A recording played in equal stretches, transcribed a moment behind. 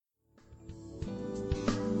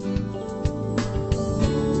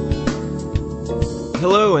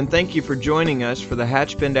Hello, and thank you for joining us for the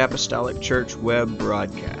Hatchbend Apostolic Church web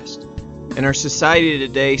broadcast. In our society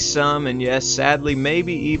today, some, and yes, sadly,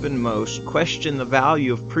 maybe even most, question the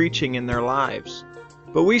value of preaching in their lives.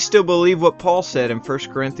 But we still believe what Paul said in 1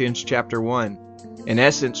 Corinthians chapter 1. In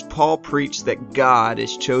essence, Paul preached that God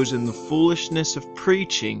has chosen the foolishness of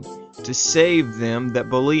preaching to save them that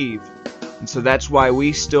believe. And so that's why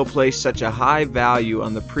we still place such a high value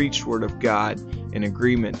on the preached word of God in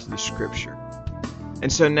agreement to the Scripture.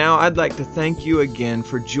 And so now I'd like to thank you again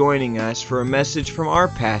for joining us for a message from our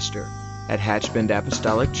pastor at Hatchbend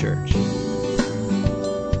Apostolic Church. I'm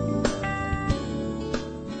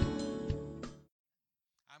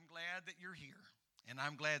glad that you're here, and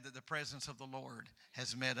I'm glad that the presence of the Lord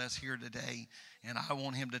has met us here today, and I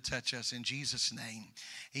want Him to touch us in Jesus' name.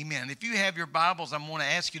 Amen. If you have your Bibles, I'm going to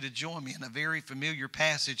ask you to join me in a very familiar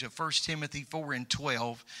passage of 1 Timothy 4 and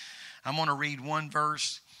 12. I'm going to read one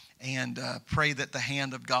verse and pray that the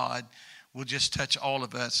hand of God will just touch all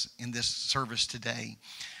of us in this service today.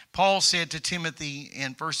 Paul said to Timothy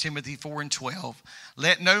in 1 Timothy 4 and 12,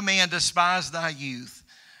 "Let no man despise thy youth,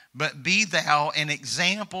 but be thou an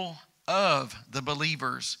example of the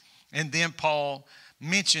believers." And then Paul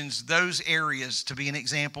mentions those areas to be an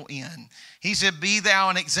example in. He said, "Be thou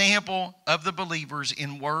an example of the believers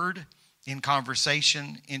in word, in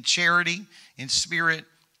conversation, in charity, in spirit,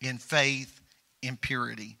 in faith, in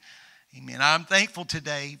purity." Amen. I'm thankful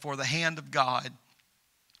today for the hand of God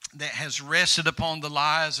that has rested upon the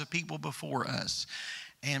lives of people before us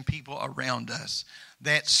and people around us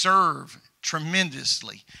that serve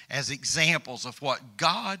tremendously as examples of what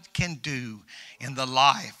God can do in the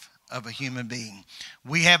life of a human being.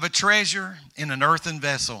 We have a treasure in an earthen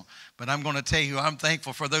vessel, but I'm going to tell you, I'm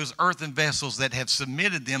thankful for those earthen vessels that have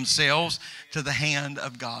submitted themselves to the hand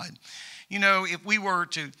of God. You know, if we were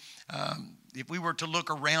to look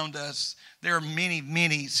around us, there are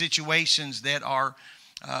many situations that are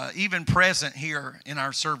even present here in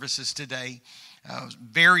our services today.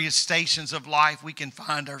 Various stations of life we can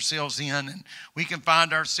find ourselves in, and we can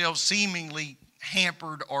find ourselves seemingly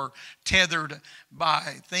hampered or tethered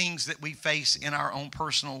by things that we face in our own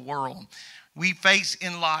personal world. We face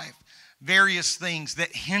in life various things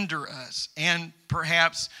that hinder us, and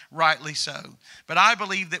perhaps rightly so. But I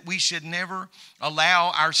believe that we should never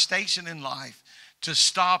allow our station in life to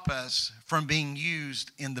stop us from being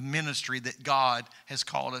used in the ministry that God has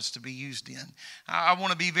called us to be used in. I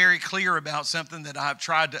want to be very clear about something that I've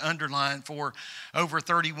tried to underline for over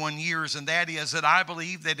 31 years, and that is that I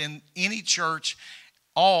believe that in any church,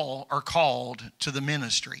 all are called to the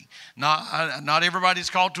ministry. Not everybody's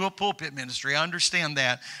called to a pulpit ministry. I understand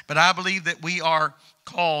that. But I believe that we are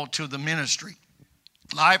called to the ministry.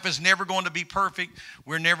 Life is never going to be perfect.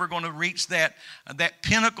 We're never going to reach that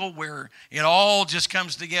pinnacle where it all just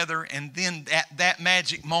comes together, and then at that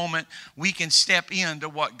magic moment, we can step into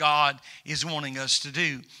what God is wanting us to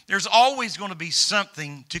do. There's always going to be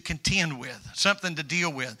something to contend with, something to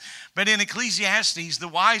deal with. But in Ecclesiastes, the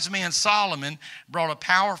wise man Solomon brought a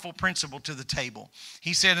powerful principle to the table.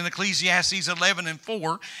 He said in Ecclesiastes 11 and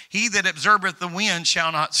 4, "He that observeth the wind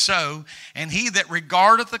shall not sow, and he that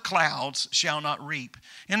regardeth the clouds shall not reap."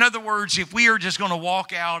 In other words, if we are just going to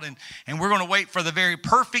walk out and we're going to wait for the very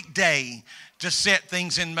perfect day to set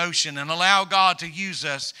things in motion and allow God to use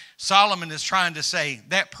us, Solomon is trying to say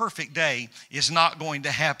that perfect day is not going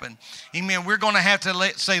to happen. Amen. We're going to have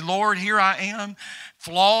to say, "Lord, here I am,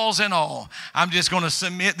 flaws and all. I'm just going to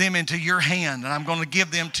submit them into your hand, and I'm going to give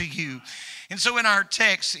them to you." And so in our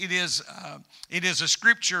text, it is a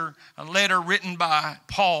scripture, a letter written by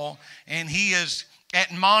Paul, and he is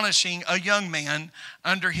admonishing a young man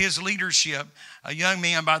under his leadership, a young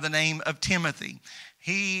man by the name of Timothy.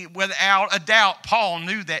 Without a doubt, Paul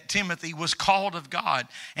knew that Timothy was called of God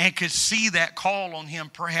and could see that call on him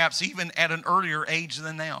perhaps even at an earlier age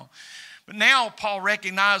than now. But now Paul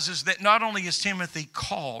recognizes that not only is Timothy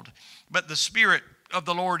called, but the Spirit of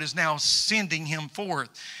the Lord is now sending him forth.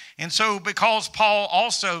 And so because Paul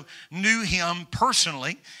also knew him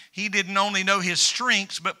personally, he didn't only know his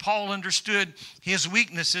strengths, but Paul understood his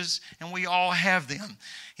weaknesses, and we all have them.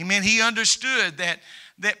 Amen. He understood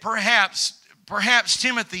that perhaps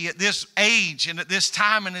Timothy at this age and at this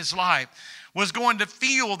time in his life was going to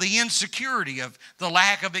feel the insecurity of the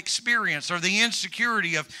lack of experience, or the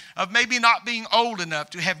insecurity of maybe not being old enough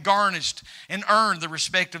to have garnished and earned the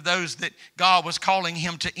respect of those that God was calling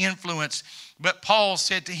him to influence. But Paul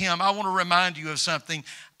said to him, "I want to remind you of something.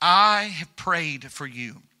 I have prayed for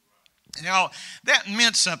you." Now, that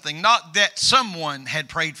meant something, not that someone had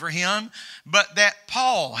prayed for him, but that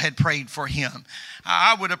Paul had prayed for him.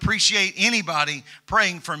 I would appreciate anybody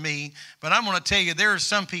praying for me, but I'm going to tell you, there are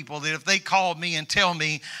some people that if they call me and tell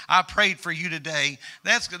me, I prayed for you today,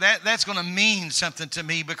 that's going to mean something to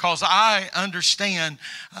me, because I understand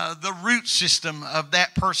the root system of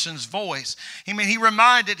that person's voice. I mean, he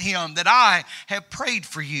reminded him that I have prayed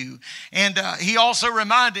for you. And he also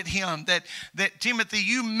reminded him that Timothy,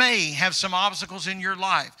 you may have some obstacles in your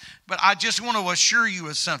life, but I just want to assure you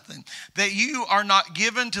of something, that you are not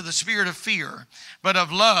given to the spirit of fear, but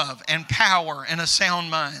of love and power and a sound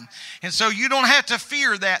mind. And so you don't have to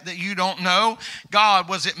fear that you don't know. God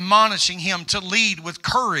was admonishing him to lead with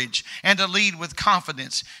courage and to lead with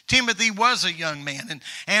confidence. Timothy was a young man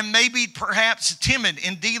and maybe perhaps timid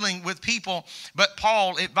in dealing with people, but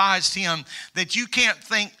Paul advised him that you can't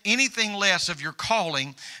think anything less of your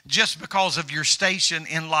calling just because of your station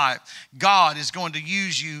in life. God is going to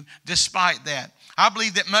use you despite that. I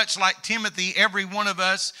believe that much like Timothy, every one of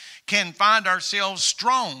us can find ourselves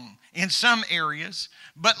strong in some areas,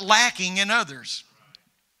 but lacking in others.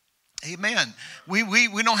 Amen. We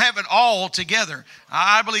don't have it all together.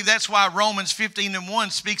 I believe that's why Romans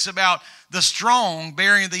 15:1 speaks about the strong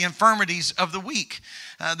bearing the infirmities of the weak.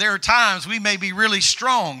 There are times we may be really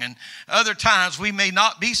strong, and other times we may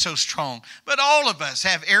not be so strong. But all of us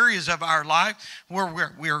have areas of our life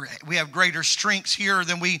where we have greater strengths here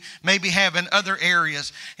than we maybe have in other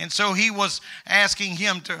areas. And so he was asking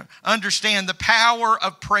him to understand the power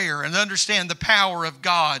of prayer and understand the power of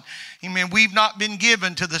God. Amen. We've not been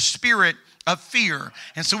given to the spirit of fear.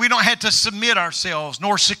 And so we don't have to submit ourselves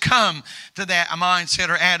nor succumb to that mindset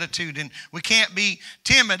or attitude. And we can't be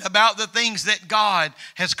timid about the things that God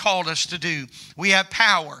has called us to do. We have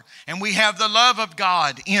power and we have the love of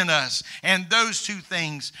God in us. And those two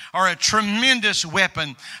things are a tremendous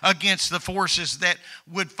weapon against the forces that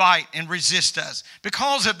would fight and resist us.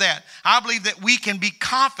 Because of that, I believe that we can be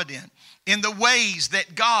confident in the ways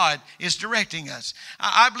that God is directing us.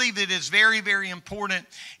 I believe it is very, very important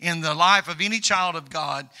in the life of any child of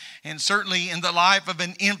God, and certainly in the life of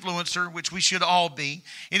an influencer, which we should all be.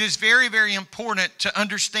 It is very, very important to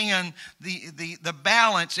understand the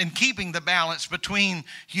balance and keeping the balance between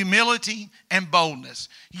humility and boldness.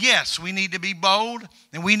 Yes, we need to be bold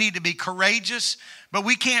and we need to be courageous, but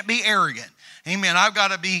we can't be arrogant. Amen. I've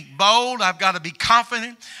got to be bold. I've got to be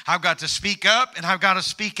confident. I've got to speak up and I've got to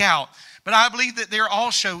speak out. But I believe that there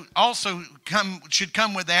also should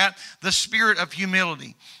come with that the spirit of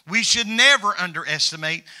humility. We should never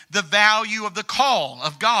underestimate the value of the call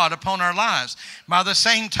of God upon our lives. By the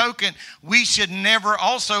same token, we should never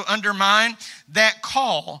also undermine that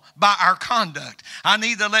call by our conduct. I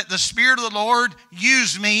need to let the Spirit of the Lord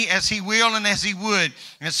use me as He will and as He would.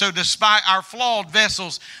 And so despite our flawed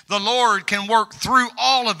vessels, the Lord can work through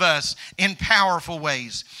all of us in powerful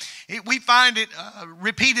ways. We find it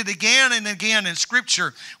repeated again and again in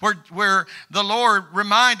Scripture where the Lord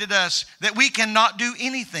reminded us that we cannot do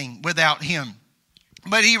anything without Him.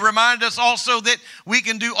 But He reminded us also that we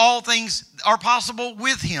can do all things are possible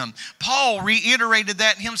with Him. Paul reiterated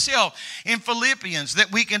that himself in Philippians, that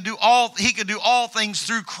he could do all things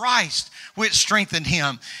through Christ, which strengthened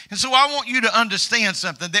him. And so I want you to understand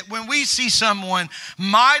something, that when we see someone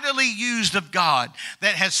mightily used of God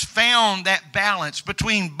that has found that balance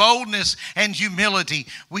between boldness and humility,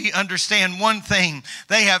 we understand one thing.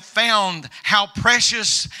 They have found how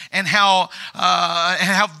precious and how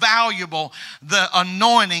valuable the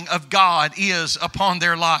anointing of God is upon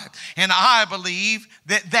their life. And I believe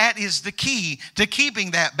that is the key to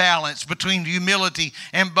keeping that balance between humility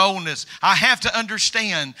and boldness. I have to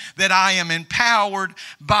understand that I am empowered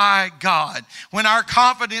by God. When our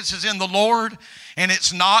confidence is in the Lord and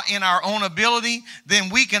it's not in our own ability, then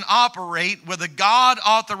we can operate with a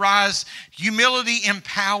God-authorized,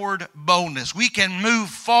 humility-empowered boldness. We can move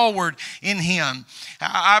forward in Him.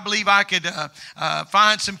 I believe I could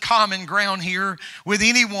find some common ground here with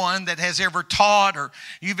anyone that has ever taught, or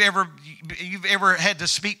you've ever had to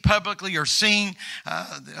speak publicly or sing,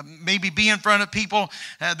 maybe be in front of people.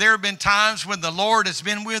 There have been times when the Lord has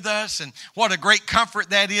been with us, and what a great comfort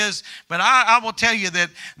that is. But I will tell you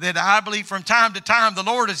that I believe from time to time the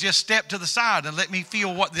Lord has just stepped to the side and let me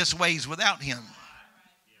feel what this weighs without Him.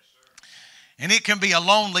 And it can be a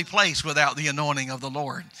lonely place without the anointing of the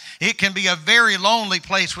Lord. It can be a very lonely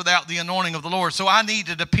place without the anointing of the Lord. So I need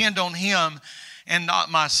to depend on Him and not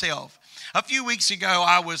myself. A few weeks ago,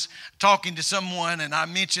 I was talking to someone, and I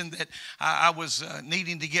mentioned that I was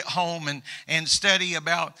needing to get home and study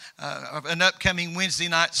about an upcoming Wednesday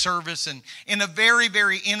night service. And in a very,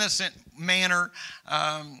 very innocent manner,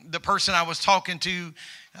 the person I was talking to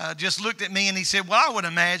just looked at me and he said, well, I would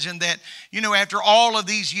imagine that, after all of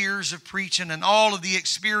these years of preaching and all of the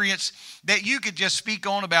experience, that you could just speak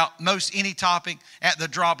on about most any topic at the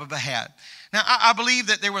drop of a hat. Now, I believe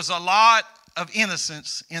that there was a lot of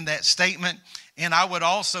innocence in that statement, and I would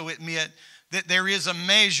also admit that there is a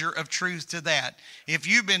measure of truth to that. If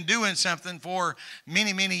you've been doing something for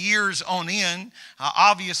many, many years on end,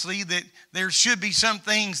 obviously that there should be some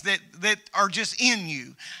things that are just in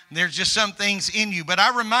you. There's just some things in you. But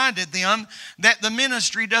I reminded them that the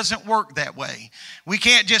ministry doesn't work that way. We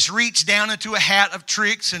can't just reach down into a hat of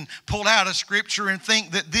tricks and pull out a scripture and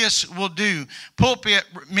think that this will do. Pulpit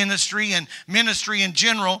ministry and ministry in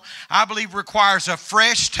general, I believe, requires a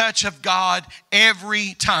fresh touch of God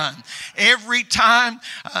every time. Every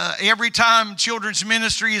time children's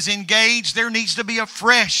ministry is engaged, there needs to be a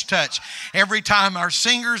fresh touch. Every time our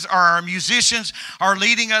singers or our musicians are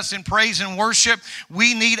leading us in praise and worship,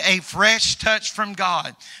 we need a fresh touch from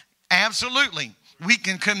God. Absolutely. We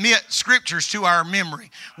can commit scriptures to our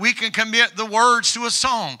memory. We can commit the words to a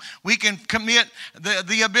song. We can commit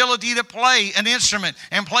the ability to play an instrument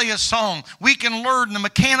and play a song. We can learn the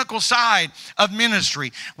mechanical side of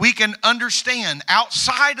ministry. We can understand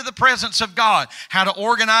outside of the presence of God how to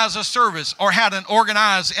organize a service or how to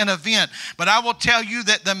organize an event. But I will tell you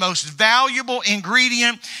that the most valuable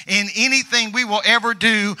ingredient in anything we will ever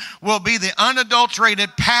do will be the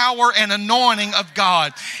unadulterated power and anointing of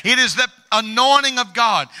God. It is the anointing of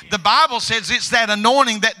God. The Bible says it's that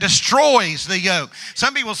anointing that destroys the yoke.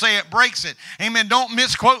 Some people say it breaks it. Amen. Don't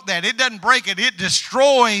misquote that. It doesn't break it. It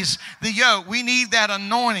destroys the yoke. We need that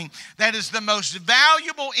anointing. That is the most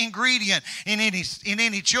valuable ingredient in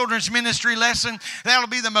any children's ministry lesson. That'll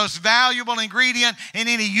be the most valuable ingredient in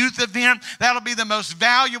any youth event. That'll be the most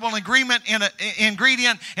valuable ingredient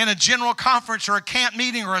in a general conference or a camp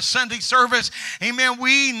meeting or a Sunday service. Amen.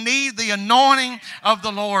 We need the anointing of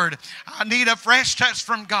the Lord. I need a fresh touch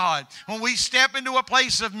from God. When we step into a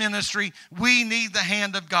place of ministry, we need the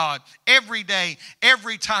hand of God. Every day,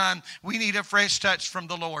 every time, we need a fresh touch from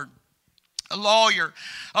the Lord. A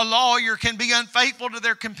lawyer can be unfaithful to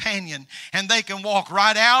their companion, and they can walk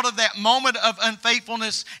right out of that moment of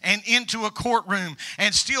unfaithfulness and into a courtroom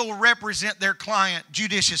and still represent their client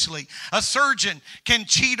judiciously. A surgeon can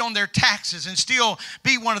cheat on their taxes and still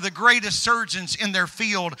be one of the greatest surgeons in their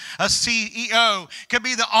field. A CEO can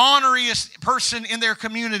be the honoriest person in their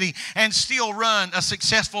community and still run a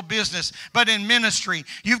successful business. But in ministry,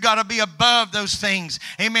 you've got to be above those things.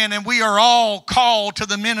 Amen. And we are all called to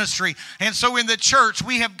the ministry. And so in the church,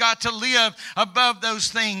 we have got to live above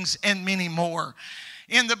those things and many more.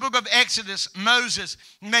 In the book of Exodus, Moses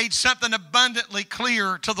made something abundantly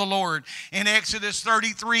clear to the Lord. In Exodus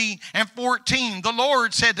 33 and 14, the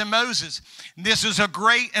Lord said to Moses, this is a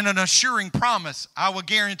great and an assuring promise. I will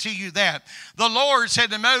guarantee you that. The Lord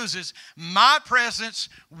said to Moses, my presence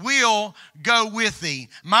will go with thee.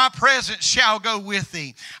 My presence shall go with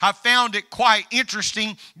thee. I found it quite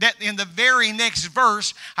interesting that in the very next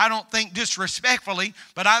verse, I don't think disrespectfully,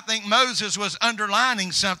 but I think Moses was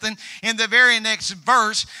underlining something. In the very next verse,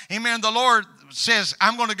 amen, the Lord says,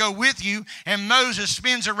 I'm going to go with you. And Moses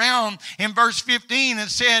spins around in verse 15 and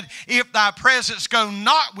said, if thy presence go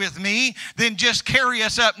not with me, then just carry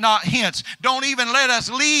us up not hence. Don't even let us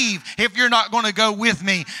leave if you're not going to go with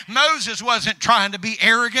me. Moses wasn't trying to be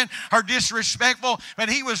arrogant or disrespectful, but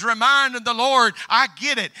he was reminding the Lord, I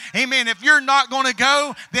get it. Amen. If you're not going to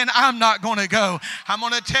go, then I'm not going to go. I'm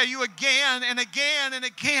going to tell you again and again and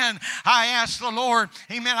again. I asked the Lord,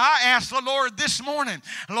 amen. I asked the Lord this morning,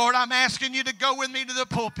 Lord, I'm asking you to go with me to the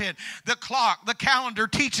pulpit. The clock, the calendar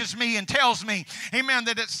teaches me and tells me, amen,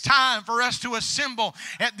 that it's time for us to assemble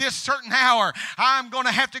at this certain hour. I'm going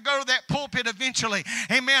to have to go to that pulpit eventually.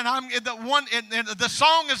 Amen. The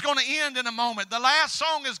song is going to end in a moment. The last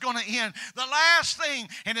song is going to end. The last thing,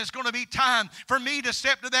 and it's going to be time for me to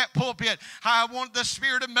step to that pulpit. I want the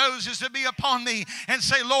spirit of Moses to be upon me and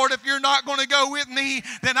say, Lord, if you're not going to go with me,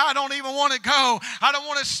 then I don't even want to go. I don't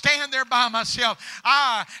want to stand there by myself.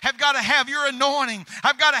 I have got to have your anointing.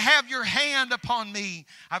 I've got to have your hand upon me.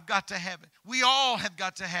 I've got to have it. We all have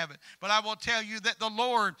got to have it. But I will tell you that the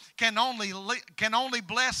Lord can only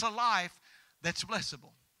bless a life that's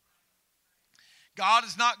blessable. God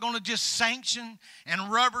is not going to just sanction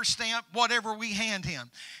and rubber stamp whatever we hand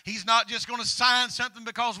Him. He's not just going to sign something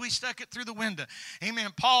because we stuck it through the window. Amen.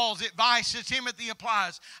 Paul's advice to Timothy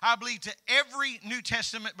applies, I believe, to every New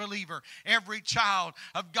Testament believer. Every child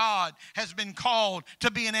of God has been called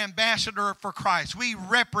to be an ambassador for Christ. We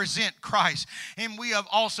represent Christ. And we have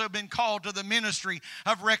also been called to the ministry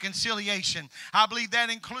of reconciliation. I believe that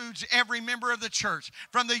includes every member of the church,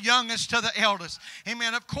 from the youngest to the eldest.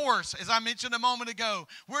 Amen. Of course, as I mentioned a moment ago,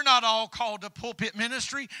 we're not all called to pulpit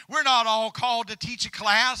ministry. We're not all called to teach a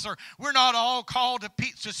class, or we're not all called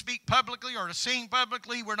to speak publicly or to sing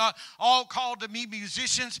publicly. We're not all called to be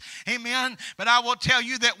musicians. Amen. But I will tell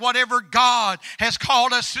you that whatever God has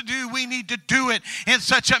called us to do, we need to do it in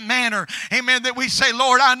such a manner, amen, that we say,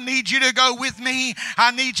 Lord, I need you to go with me.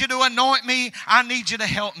 I need you to anoint me. I need you to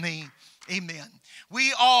help me. Amen.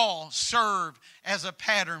 We all serve as a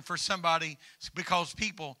pattern for somebody because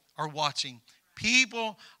people are watching.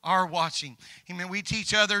 People are watching. Amen. We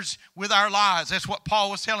teach others with our lives. That's what Paul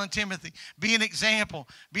was telling Timothy. Be an example.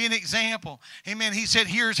 Be an example. Amen. He said,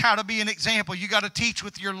 here's how to be an example. You got to teach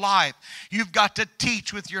with your life. You've got to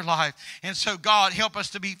teach with your life. And so God, help us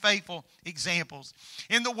to be faithful examples.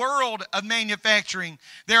 In the world of manufacturing,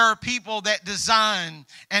 there are people that design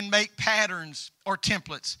and make patterns or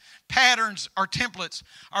templates. Patterns or templates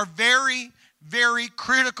are very, very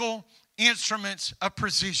critical instruments of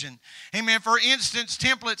precision. Amen. For instance,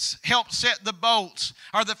 templates help set the bolts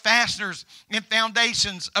or the fasteners and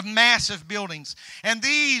foundations of massive buildings. And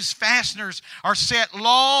these fasteners are set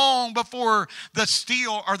long before the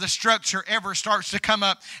steel or the structure ever starts to come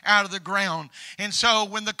up out of the ground. And so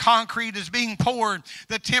when the concrete is being poured,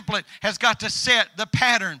 the template has got to set the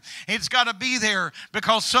pattern. It's got to be there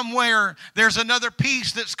because somewhere there's another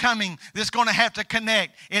piece that's coming that's going to have to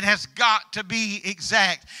connect. It has got to be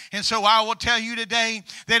exact. And so I will tell you today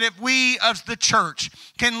that if we as the church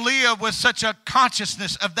can live with such a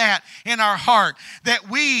consciousness of that in our heart, that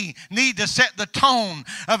we need to set the tone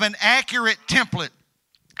of an accurate template.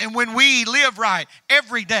 And when we live right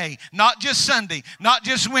every day, not just Sunday, not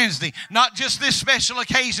just Wednesday, not just this special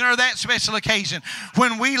occasion or that special occasion,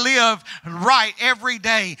 when we live right every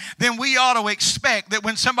day, then we ought to expect that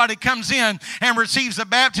when somebody comes in and receives the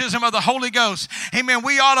baptism of the Holy Ghost, amen,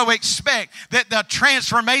 we ought to expect that the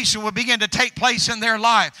transformation will begin to take place in their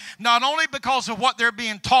life. Not only because of what they're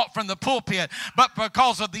being taught from the pulpit, but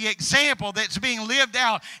because of the example that's being lived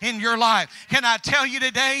out in your life. Can I tell you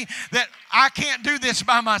today that I can't do this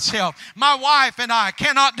by myself. My wife and I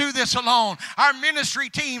cannot do this alone. Our ministry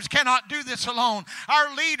teams cannot do this alone.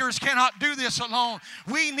 Our leaders cannot do this alone.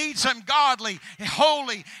 We need some godly,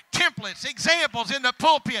 holy templates, examples in the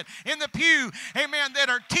pulpit, in the pew, amen, that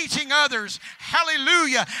are teaching others,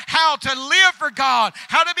 hallelujah, how to live for God,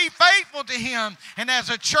 how to be faithful to Him. And as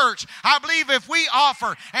a church, I believe if we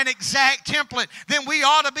offer an exact template, then we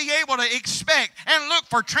ought to be able to expect and look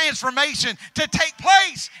for transformation to take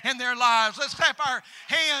place in their lives. Let's clap our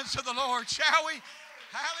hands to the Lord, shall we?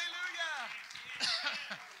 Hallelujah.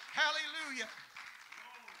 Hallelujah.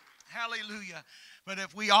 Hallelujah. But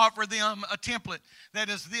if we offer them a template that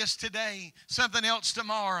is this today, something else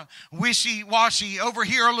tomorrow, wishy-washy, over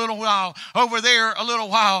here a little while, over there a little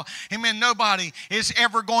while, amen, nobody is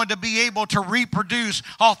ever going to be able to reproduce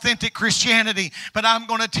authentic Christianity. But I'm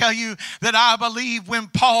going to tell you that I believe when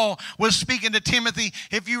Paul was speaking to Timothy,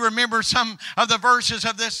 if you remember some of the verses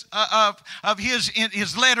of this of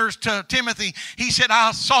his letters to Timothy, he said,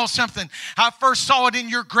 I saw something. I first saw it in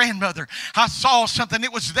your grandmother. I saw something.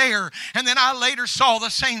 It was there. And then I later saw the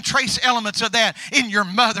same trace elements of that in your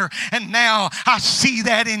mother, and now I see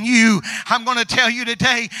that in you. I'm going to tell you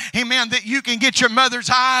today, amen, that you can get your mother's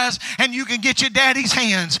eyes and you can get your daddy's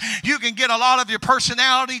hands. You can get a lot of your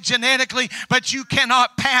personality genetically, but you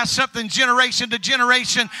cannot pass something generation to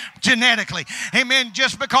generation genetically. Amen.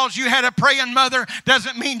 Just because you had a praying mother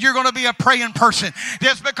doesn't mean you're going to be a praying person.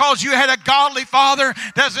 Just because you had a godly father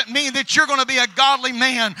doesn't mean that you're going to be a godly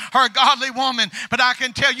man or a godly woman. But I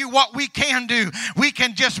can tell you what we can do. We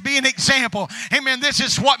can just be an example. Amen. This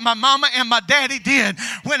is what my mama and my daddy did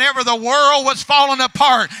whenever the world was falling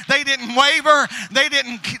apart. They didn't waver. They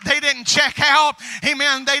didn't check out.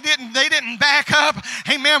 Amen. They didn't back up.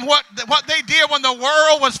 Amen. What they did when the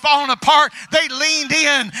world was falling apart, they leaned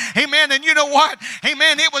in. Amen. And you know what?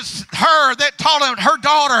 Amen. It was her that taught her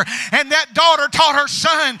daughter, and that daughter taught her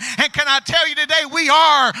son. And can I tell you today, we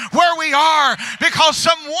are where we are because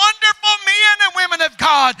some wonderful men and women of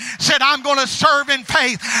God said, I'm going to serve in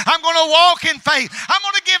faith. I'm going to walk in faith. I'm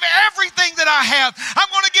going to give everything that I have. I'm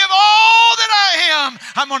going to give all that I am.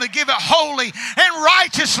 I'm going to give it wholly and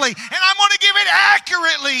righteously, and I'm going to give it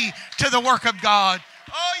accurately to the work of God.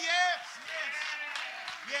 Oh, yes, yes.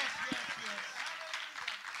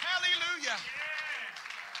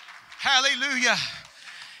 Hallelujah.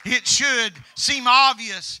 It should seem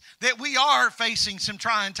obvious that we are facing some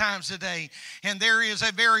trying times today, and there is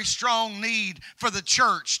a very strong need for the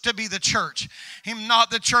church to be the church. Not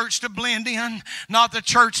the church to blend in, not the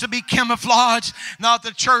church to be camouflaged, not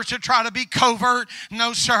the church to try to be covert.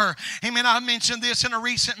 No, sir. Amen. I mentioned this in a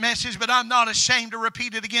recent message, but I'm not ashamed to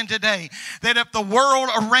repeat it again today, that if the world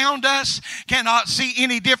around us cannot see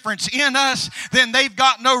any difference in us, then they've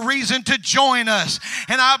got no reason to join us.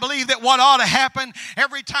 And I believe that what ought to happen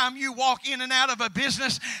every time you walk in and out of a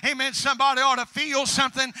business, amen, somebody ought to feel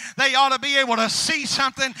something. They ought to be able to see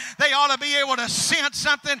something. They ought to be able to sense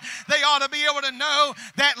something. They ought to be able to know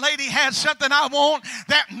that lady has something I want.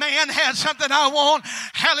 That man has something I want.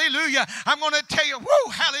 Hallelujah. I'm going to tell you,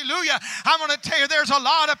 hallelujah. I'm going to tell you there's a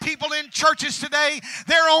lot of people in churches today.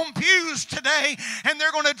 They're on pews today, and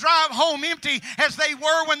they're going to drive home empty as they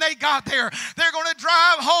were when they got there. They're going to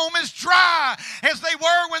drive home as dry as they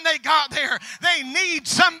were when they got there. They need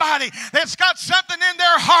somebody that's got something in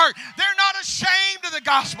their heart. They're not ashamed of the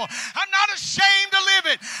gospel. I'm not ashamed to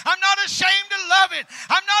live it. I'm not ashamed to love it.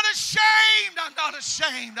 I'm not ashamed. I'm not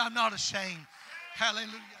ashamed. I'm not ashamed.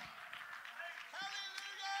 Hallelujah.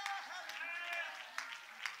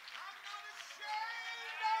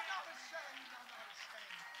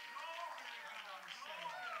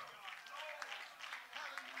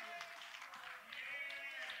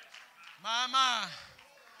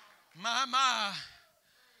 My.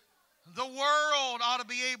 The world ought to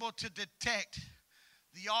be able to detect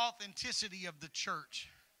the authenticity of the church.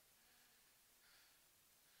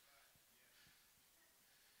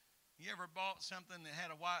 You ever bought something that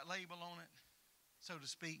had a white label on it, so to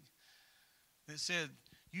speak, that said,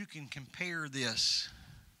 you can compare this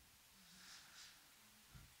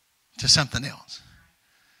to something else?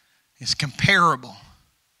 It's comparable.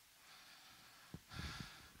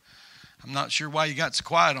 I'm not sure why you got so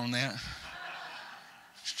quiet on that.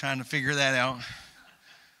 Just trying to figure that out.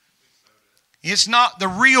 It's not the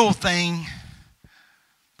real thing,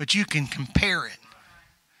 but you can compare it.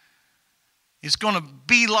 It's going to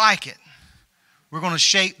be like it. We're going to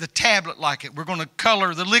shape the tablet like it. We're going to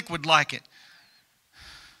color the liquid like it.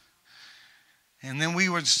 And then we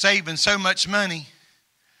were saving so much money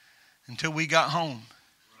until we got home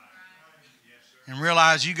and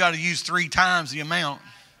realized you got to use 3 times the amount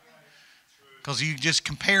because you're just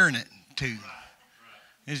comparing it to.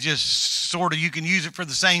 It's just sort of, you can use it for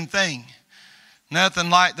the same thing.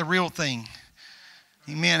 Nothing like the real thing.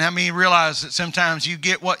 Amen. How many realize that sometimes you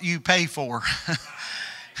get what you pay for?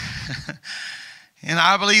 And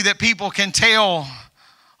I believe that people can tell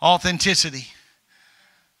authenticity.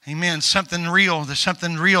 Amen. Something real. There's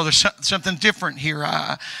something real. There's something different here.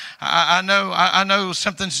 I know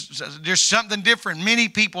there's something different. Many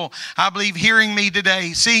people, I believe, hearing me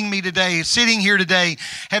today, seeing me today, sitting here today,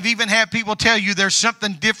 have even had people tell you there's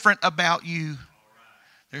something different about you.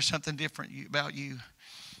 There's something different about you.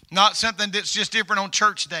 Not something that's just different on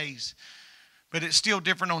church days, but it's still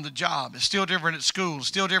different on the job. It's still different at school. It's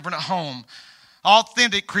still different at home.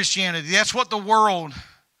 Authentic Christianity. That's what the world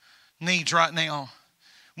needs right now.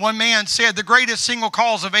 One man said the greatest single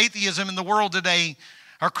cause of atheism in the world today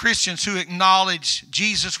are Christians who acknowledge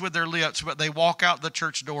Jesus with their lips, but they walk out the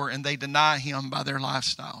church door and they deny him by their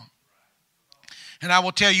lifestyle. And I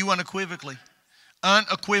will tell you unequivocally,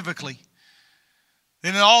 that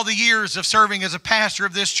in all the years of serving as a pastor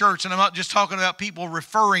of this church, and I'm not just talking about people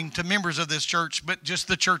referring to members of this church, but just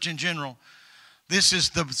the church in general, this is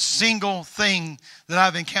the single thing that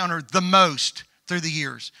I've encountered the most through the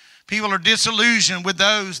years. People are disillusioned with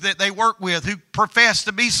those that they work with who profess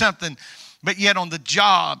to be something, but yet on the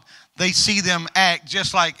job, they see them act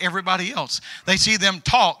just like everybody else. They see them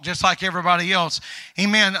talk just like everybody else.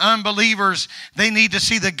 Amen. Unbelievers, they need to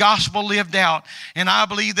see the gospel lived out. And I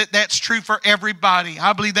believe that that's true for everybody.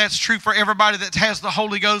 I believe that's true for everybody that has the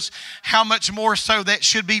Holy Ghost. How much more so that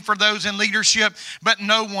should be for those in leadership. But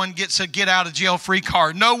no one gets a get out of jail free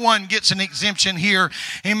card. No one gets an exemption here.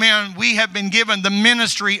 Amen. We have been given the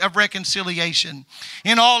ministry of reconciliation.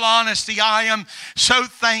 In all honesty, I am so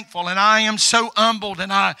thankful and I am so humbled,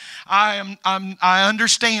 and I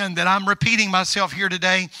understand that I'm repeating myself here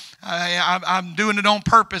today. I'm doing it on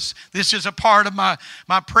purpose. This is a part of my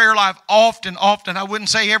prayer life often. I wouldn't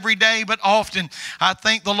say every day, but often. I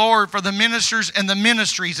thank the Lord for the ministers and the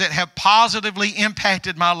ministries that have positively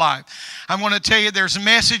impacted my life. I'm going to tell you, there's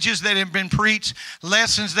messages that have been preached,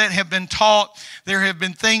 lessons that have been taught. There have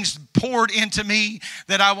been things poured into me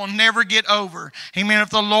that I will never get over. Amen.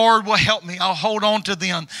 If the Lord will help me, I'll hold on to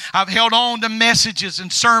them. I've held on to messages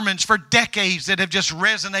and sermons for decades that have just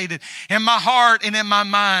resonated in my heart and in my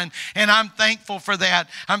mind. God, and I'm thankful for that.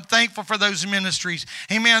 I'm thankful for those ministries.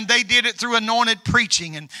 Amen. They did it through anointed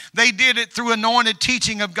preaching, and they did it through anointed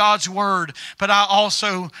teaching of God's Word. But I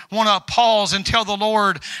also want to pause and tell the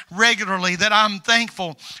Lord regularly that I'm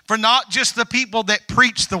thankful for not just the people that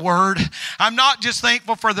preach the Word. I'm not just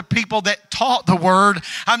thankful for the people that taught the Word.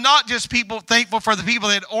 I'm not just thankful for the people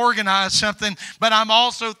that organized something, but I'm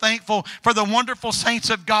also thankful for the wonderful saints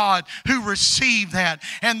of God who received that,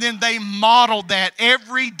 and then they modeled that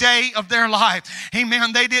every day of their life.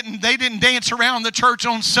 Amen. They didn't dance around the church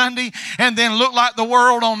on Sunday and then look like the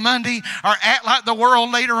world on Monday or act like the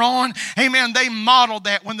world later on. Amen. They modeled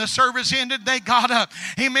that. When the service ended, they got up.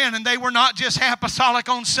 Amen. And they were not just apostolic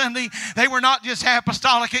on Sunday. They were not just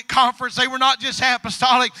apostolic at conference. They were not just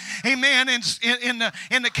apostolic, amen, in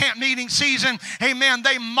the camp meeting season. Amen.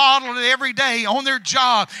 They modeled it every day on their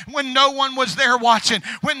job when no one was there watching,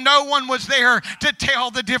 when no one was there to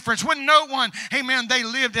tell the difference, when no one, amen, they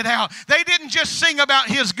lived it out. They didn't just sing about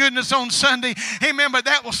His goodness on Sunday, amen, but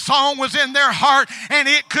that song was in their heart and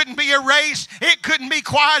it couldn't be erased. It couldn't be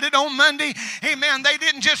quieted on Monday. Amen. They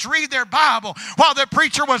didn't just read their Bible while the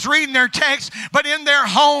preacher was reading their text, but in their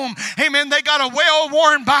home, amen, they got a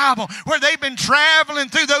well-worn Bible where they've been traveling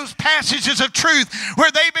through those passages of truth,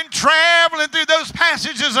 where they've been traveling through those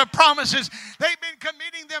passages of promises. They've been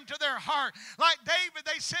committing them to their heart. Like David,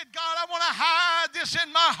 they said, God, I want to hide this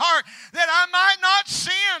in my heart that I might not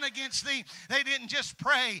sin against thee. They didn't just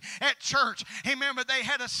pray at church, amen, but they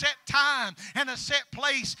had a set time and a set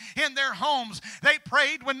place in their homes. They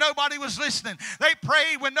prayed when nobody was listening. They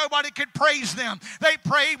prayed when nobody could praise them. They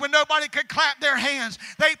prayed when nobody could clap their hands.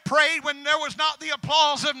 They prayed when there was not the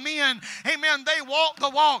applause of men. Amen. They walked the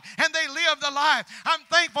walk and they lived the life. I'm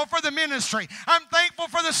thankful for the ministry. I'm thankful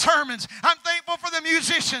for the sermons. I'm thankful for the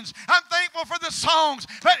musicians. I'm thankful for the songs.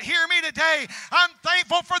 But hear me today. I'm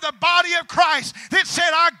thankful for the body of Christ that said,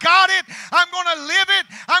 I got it. I'm going to live it.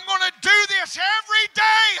 I'm going to do this every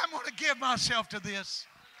day. I'm going to give myself to this.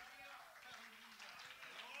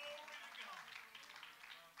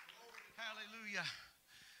 Hallelujah.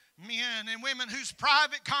 Men and women whose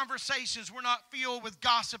private conversations were not filled with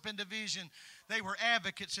gossip and division. They were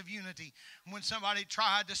advocates of unity. When somebody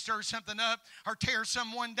tried to stir something up or tear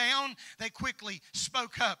someone down, they quickly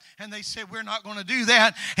spoke up and they said, we're not going to do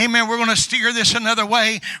that. Amen. We're going to steer this another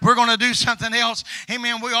way. We're going to do something else.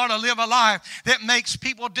 Amen. We ought to live a life that makes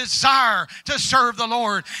people desire to serve the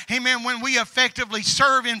Lord. Amen. When we effectively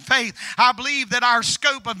serve in faith, I believe that our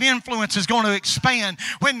scope of influence is going to expand.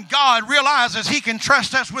 When God realizes He can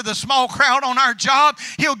trust us with a small crowd on our job,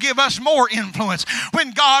 He'll give us more influence.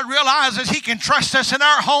 When God realizes He can trust us in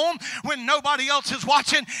our home when nobody else is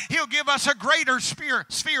watching, He'll give us a greater sphere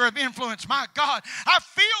of influence. My God, I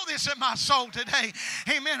feel this in my soul today.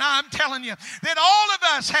 Amen. I'm telling you that all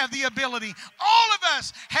of us have the ability, all of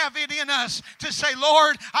us have it in us to say,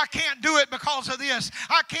 Lord, I can't do it because of this.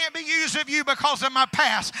 I can't be used of you because of my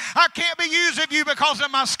past. I can't be used of you because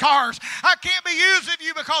of my scars. I can't be used of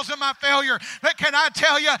you because of my failure. But can I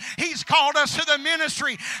tell you, He's called us to the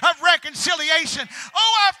ministry of reconciliation.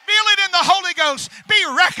 Oh, I feel it in the Holy Ghost. Be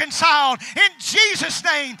reconciled in Jesus'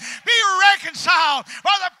 name. Be reconciled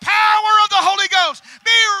by the power of the Holy Ghost.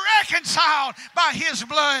 Be reconciled by His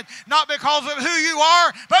blood, not because of who you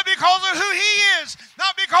are, but because of who He is.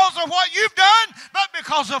 Not because of what you've done, but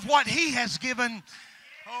because of what He has given.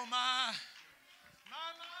 Oh my.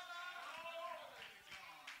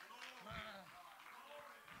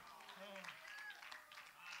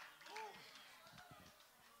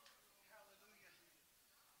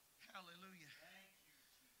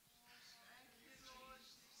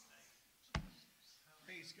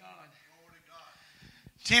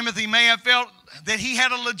 Timothy may have felt that he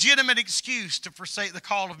had a legitimate excuse to forsake the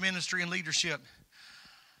call of ministry and leadership.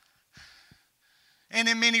 And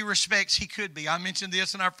in many respects, he could be. I mentioned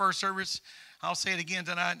this in our first service. I'll say it again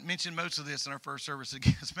tonight. I mentioned most of this in our first service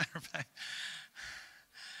again, as a matter of fact.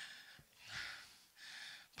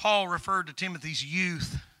 Paul referred to Timothy's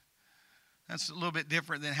youth. That's a little bit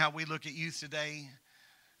different than how we look at youth today.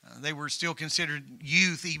 They were still considered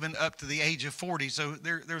youth even up to the age of 40. So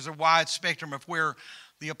there's a wide spectrum of where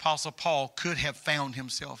the Apostle Paul could have found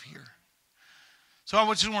himself here. So I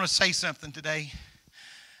just want to say something today.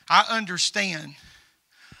 I understand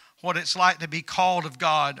what it's like to be called of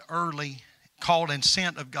God early, called and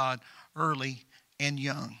sent of God early and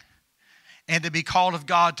young. And to be called of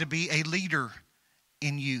God to be a leader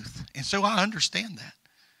in youth. And so I understand that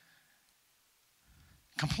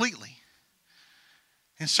completely.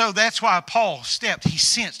 And so that's why Paul stepped. He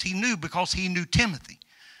sensed, he knew because he knew Timothy.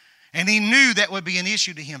 And he knew that would be an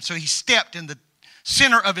issue to him. So he stepped in the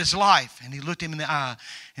center of his life. And he looked him in the eye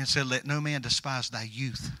and said, let no man despise thy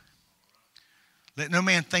youth. Let no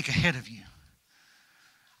man think ahead of you.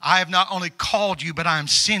 I have not only called you, but I am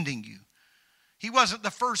sending you. He wasn't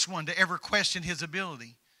the first one to ever question his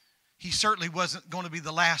ability. He certainly wasn't going to be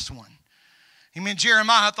the last one. Amen.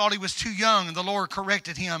 Jeremiah thought he was too young, and the Lord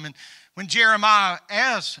corrected him. And when Jeremiah,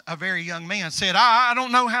 as a very young man, said, I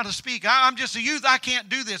don't know how to speak. I'm just a youth. I can't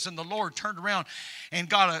do this. And the Lord turned around and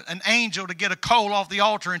got an angel to get a coal off the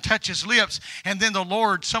altar and touch his lips. And then the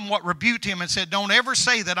Lord somewhat rebuked him and said, don't ever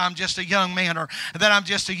say that I'm just a young man or that I'm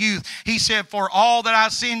just a youth. He said, for all that I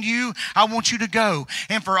send you, I want you to go.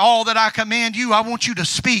 And for all that I command you, I want you to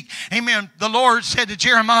speak. Amen. The Lord said to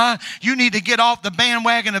Jeremiah, you need to get off the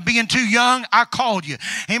bandwagon of being too young. I called you.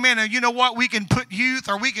 Amen. And you know what? We can put youth,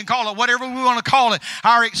 or we can call it whatever we want to call it.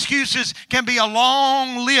 Our excuses can be a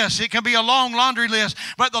long list. It can be a long laundry list.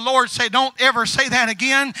 But the Lord said, don't ever say that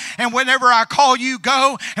again. And whenever I call you,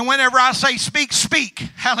 go. And whenever I say speak, speak.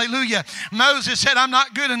 Hallelujah. Moses said, I'm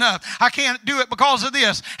not good enough. I can't do it because of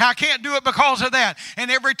this. I can't do it because of that. And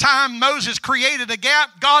every time Moses created a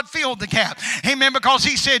gap, God filled the gap. Amen. Because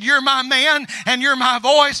he said, you're my man and you're my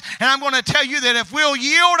voice. And I'm going to tell you that if we'll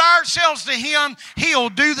yield ourselves to him, he'll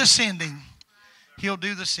do the sending. He'll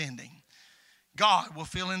do the sending. God will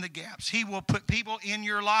fill in the gaps. He will put people in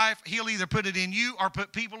your life. He'll either put it in you or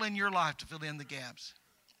put people in your life to fill in the gaps.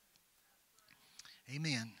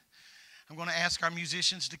 Amen. I'm going to ask our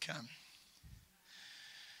musicians to come.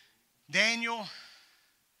 Daniel,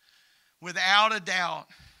 without a doubt,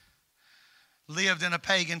 lived in a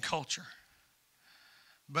pagan culture.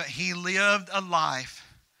 But he lived a life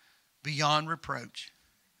beyond reproach.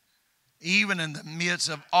 Even in the midst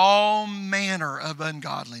of all manner of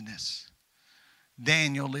ungodliness,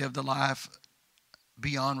 Daniel lived a life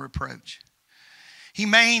beyond reproach. He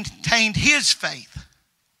maintained his faith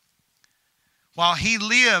while he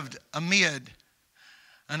lived amid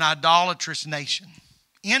an idolatrous nation.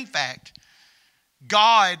 In fact,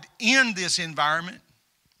 God in this environment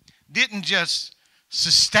didn't just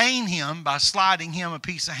sustain him by sliding him a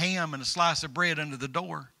piece of ham and a slice of bread under the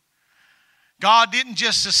door. God didn't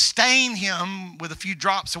just sustain him with a few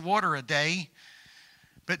drops of water a day,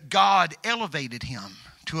 but God elevated him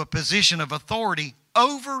to a position of authority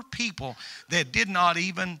over people that did not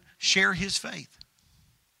even share his faith.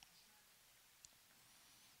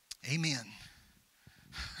 Amen.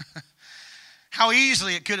 How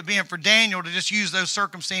easily it could have been for Daniel to just use those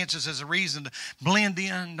circumstances as a reason to blend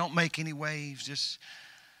in, don't make any waves.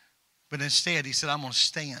 But instead he said, I'm going to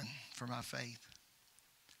stand for my faith.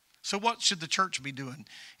 So what should the church be doing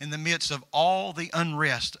in the midst of all the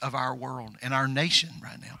unrest of our world and our nation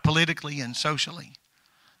right now, politically and socially,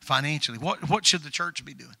 financially? What should the church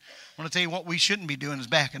be doing? I want to tell you what we shouldn't be doing is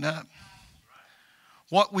backing up.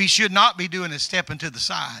 What we should not be doing is stepping to the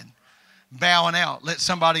side, bowing out, let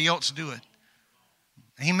somebody else do it.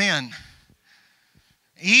 Amen.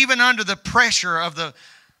 Even under the pressure of the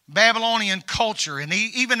Babylonian culture and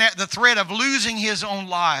even at the threat of losing his own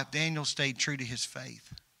life, Daniel stayed true to his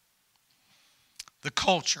faith. The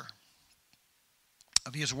culture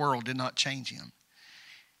of his world did not change him.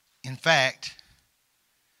 In fact,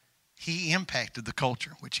 he impacted the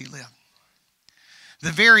culture which he lived.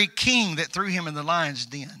 The very king that threw him in the lion's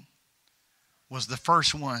den was the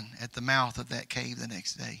first one at the mouth of that cave the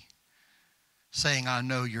next day, saying, I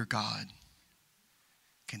know your God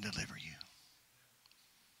can deliver you.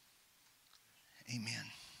 Amen.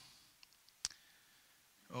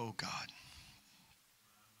 Oh God.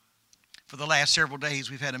 For the last several days,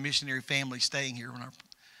 we've had a missionary family staying here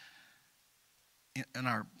in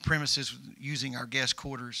our premises using our guest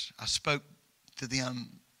quarters. I spoke to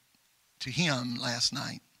him last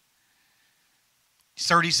night. He's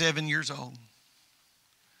 37 years old,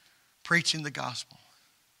 preaching the gospel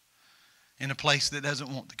in a place that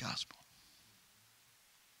doesn't want the gospel.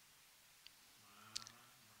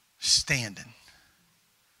 Standing,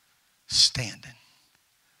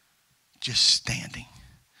 just standing.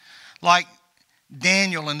 Like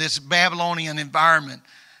Daniel in this Babylonian environment,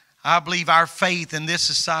 I believe our faith in this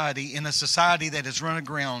society, in a society that has run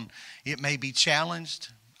aground, it may be challenged.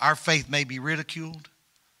 Our faith may be ridiculed,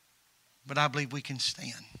 but I believe we can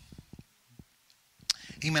stand.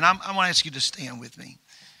 Amen. I want to ask you to stand with me.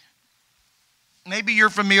 Maybe you're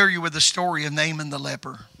familiar with the story of Naaman the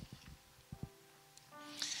leper.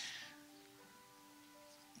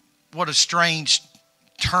 What a strange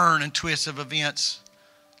turn and twist of events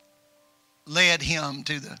led him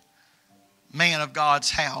to the man of God's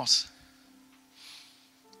house.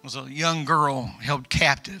 It was a young girl held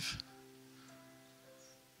captive.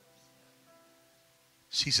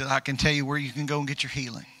 She said, I can tell you where you can go and get your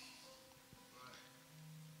healing.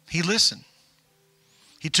 He listened.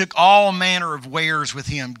 He took all manner of wares with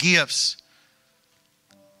him, gifts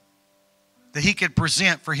that he could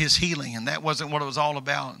present for his healing, and that wasn't what it was all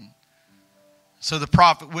about. So the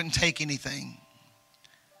prophet wouldn't take anything.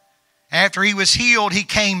 After he was healed, he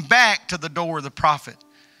came back to the door of the prophet,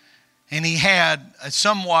 and he had a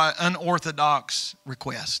somewhat unorthodox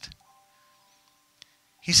request.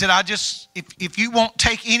 He said, if you won't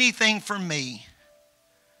take anything from me,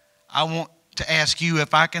 I want to ask you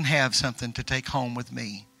if I can have something to take home with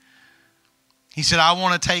me. He said, I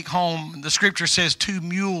want to take home, the scripture says, 2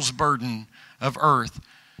 mules' burden of earth.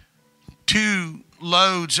 2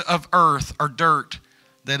 loads of earth or dirt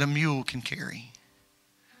that a mule can carry.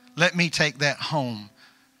 Let me take that home.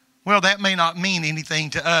 Well, that may not mean anything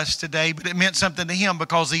to us today, but it meant something to him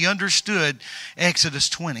because he understood Exodus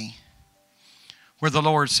 20, where the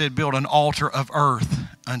Lord said, build an altar of earth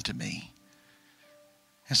unto me.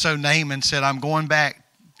 And so Naaman said, I'm going back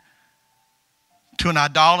to an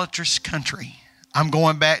idolatrous country. I'm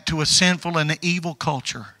going back to a sinful and an evil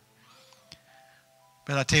culture.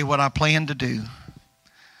 But I tell you what I plan to do.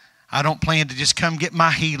 I don't plan to just come get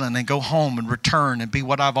my healing and go home and return and be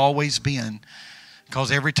what I've always been. Because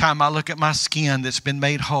every time I look at my skin that's been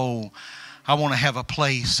made whole, I want to have a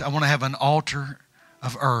place. I want to have an altar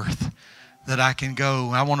of earth that I can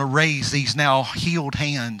go. I want to raise these now healed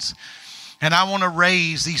hands. And I want to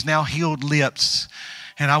raise these now healed lips.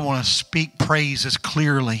 And I want to speak praises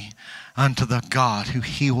clearly unto the God who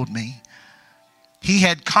healed me. He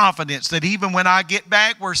had confidence that even when I get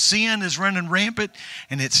back where sin is running rampant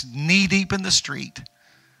and it's knee deep in the street,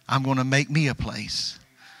 I'm going to make me a place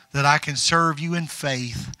that I can serve you in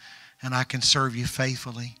faith and I can serve you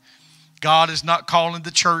faithfully. God is not calling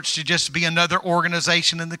the church to just be another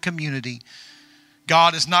organization in the community.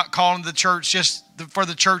 God is not calling the church just for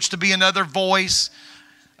the church to be another voice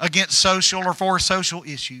against social or for social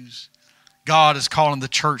issues. God is calling the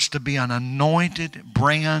church to be an anointed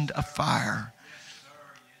brand of fire.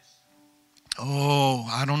 Oh,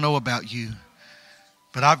 I don't know about you,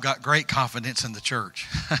 but I've got great confidence in the church.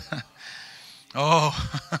 The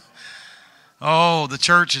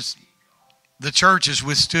church has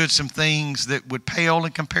withstood some things that would pale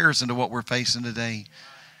in comparison to what we're facing today.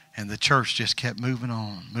 And the church just kept moving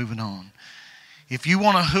on, moving on. If you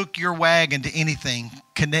want to hook your wagon to anything,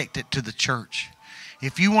 connect it to the church.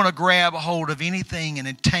 If you want to grab a hold of anything and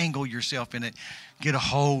entangle yourself in it, get a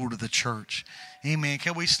hold of the church. Amen.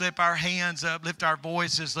 Can we slip our hands up, lift our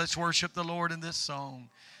voices? Let's worship the Lord in this song.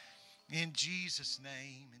 In Jesus'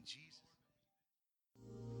 name. In Jesus'.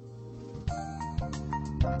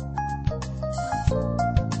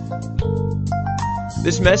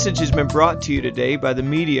 This message has been brought to you today by the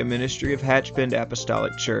media ministry of Hatchbend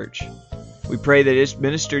Apostolic Church. We pray that it's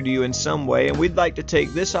ministered to you in some way, and we'd like to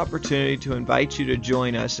take this opportunity to invite you to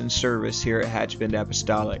join us in service here at Hatchbend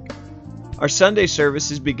Apostolic. Our Sunday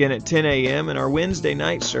services begin at 10 a.m. and our Wednesday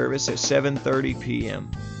night service at 7:30 p.m.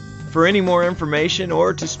 For any more information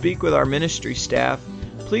or to speak with our ministry staff,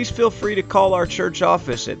 please feel free to call our church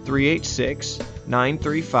office at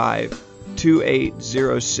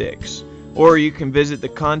 386-935-2806, or you can visit the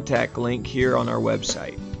contact link here on our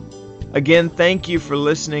website. Again, thank you for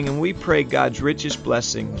listening, and we pray God's richest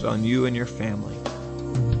blessings on you and your family.